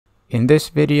In this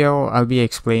video, I'll be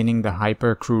explaining the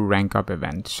Hyper Crew Rank Up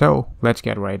event, so let's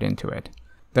get right into it.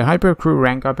 The Hyper Crew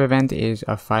Rank Up event is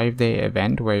a 5-day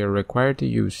event where you're required to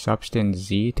use Substance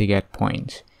Z to get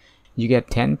points. You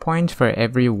get 10 points for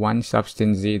every 1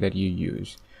 Substance Z that you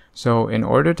use. So in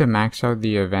order to max out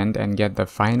the event and get the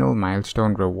final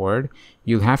milestone reward,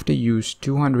 you'll have to use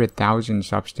 200,000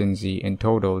 Substance Z in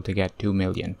total to get 2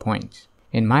 million points.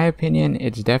 In my opinion,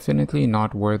 it's definitely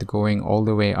not worth going all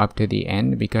the way up to the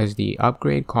end because the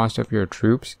upgrade cost of your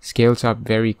troops scales up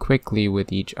very quickly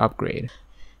with each upgrade.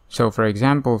 So for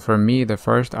example, for me, the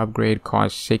first upgrade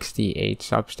costs 68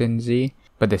 Substance Z,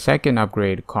 but the second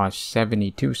upgrade costs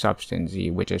 72 Substance Z,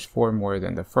 which is 4 more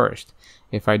than the first.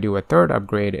 If I do a third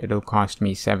upgrade, it'll cost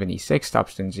me 76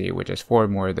 Substance Z, which is 4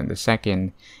 more than the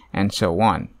second, and so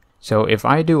on. So if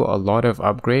I do a lot of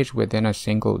upgrades within a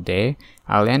single day,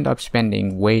 I'll end up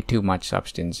spending way too much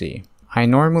Substance Z. I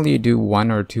normally do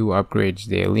 1 or 2 upgrades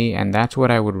daily, and that's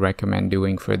what I would recommend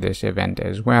doing for this event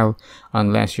as well,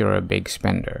 unless you're a big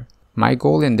spender. My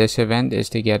goal in this event is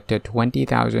to get to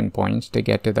 20,000 points to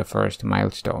get to the first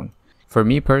milestone. For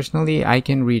me personally, I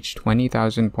can reach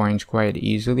 20,000 points quite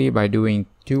easily by doing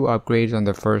 2 upgrades on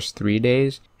the first 3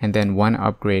 days, and then 1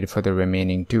 upgrade for the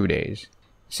remaining 2 days.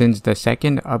 Since the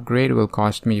second upgrade will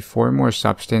cost me 4 more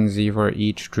Substance Z for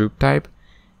each troop type,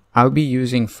 I'll be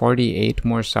using 48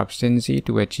 more Substance Z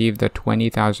to achieve the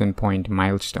 20,000 point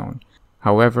milestone.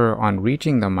 However, on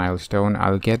reaching the milestone,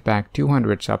 I'll get back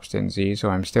 200 Substance Z, so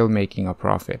I'm still making a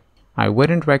profit. I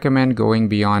wouldn't recommend going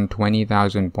beyond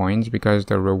 20,000 points because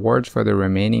the rewards for the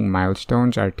remaining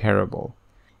milestones are terrible.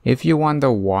 If you want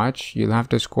the watch, you'll have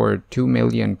to score 2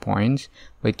 million points,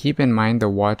 but keep in mind the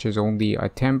watch is only a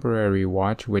temporary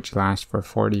watch which lasts for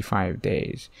 45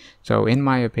 days, so in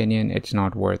my opinion it's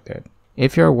not worth it.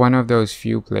 If you're one of those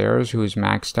few players who's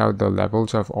maxed out the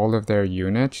levels of all of their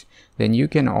units, then you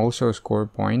can also score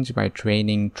points by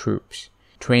training troops.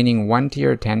 Training 1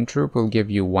 tier 10 troop will give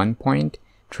you 1 point,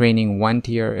 training 1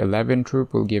 tier 11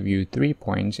 troop will give you 3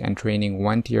 points, and training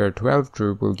 1 tier 12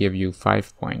 troop will give you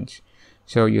 5 points.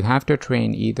 So you'll have to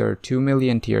train either 2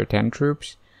 million tier 10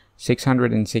 troops,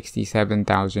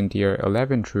 667,000 tier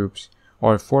 11 troops,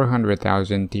 or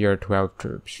 400,000 tier 12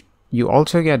 troops. You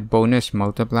also get bonus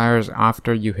multipliers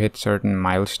after you hit certain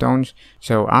milestones,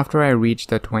 so after I reach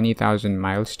the 20,000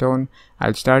 milestone,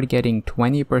 I'll start getting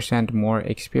 20% more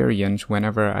experience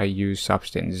whenever I use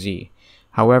Substance Z.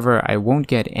 However, I won't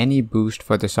get any boost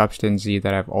for the Substance Z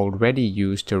that I've already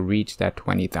used to reach that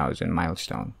 20,000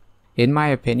 milestone. In my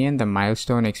opinion, the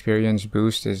milestone experience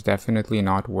boost is definitely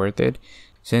not worth it,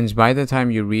 since by the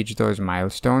time you reach those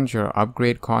milestones, your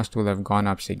upgrade cost will have gone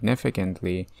up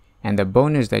significantly, and the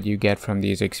bonus that you get from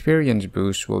these experience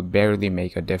boosts will barely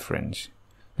make a difference.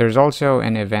 There's also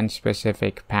an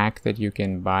event-specific pack that you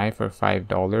can buy for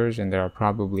 $5, and there are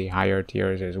probably higher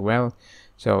tiers as well,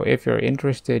 so if you're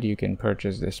interested, you can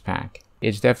purchase this pack.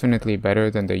 It's definitely better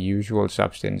than the usual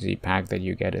Substance Z pack that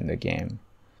you get in the game.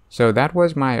 So that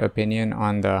was my opinion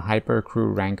on the Hyper Crew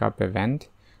Rank Up event.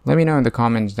 Let me know in the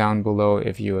comments down below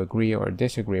if you agree or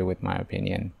disagree with my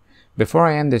opinion. Before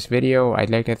I end this video, I'd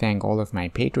like to thank all of my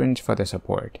patrons for the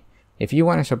support. If you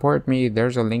want to support me,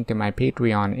 there's a link to my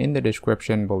Patreon in the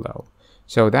description below.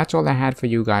 So that's all I had for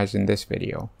you guys in this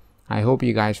video. I hope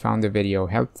you guys found the video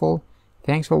helpful.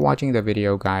 Thanks for watching the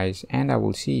video guys, and I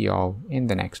will see y'all in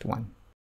the next one.